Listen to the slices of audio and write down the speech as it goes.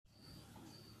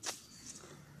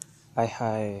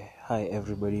Hi,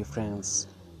 everybody, friends.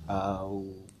 Uh,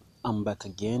 I'm back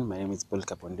again. My name is Paul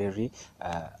Kaponderi,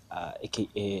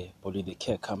 aka Polly the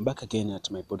Cake. I'm back again at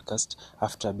my podcast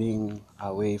after being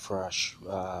away for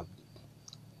a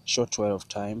short while of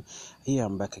time. Here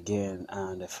I'm back again,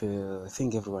 and I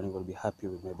think everyone will be happy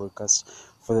with my podcast.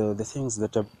 For the things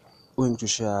that I'm going to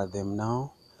share them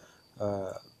now,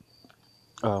 uh,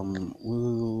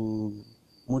 will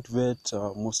motivate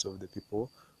most of the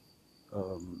people.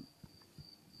 Um,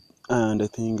 and I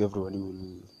think everybody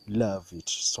will love it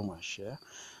so much. Yeah,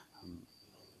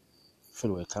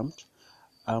 feel welcomed.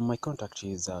 My contact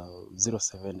is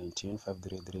 0719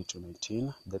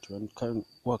 That one can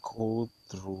work all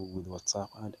through with WhatsApp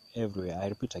and everywhere. I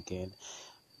repeat again,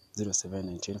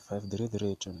 0719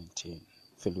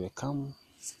 Feel welcome.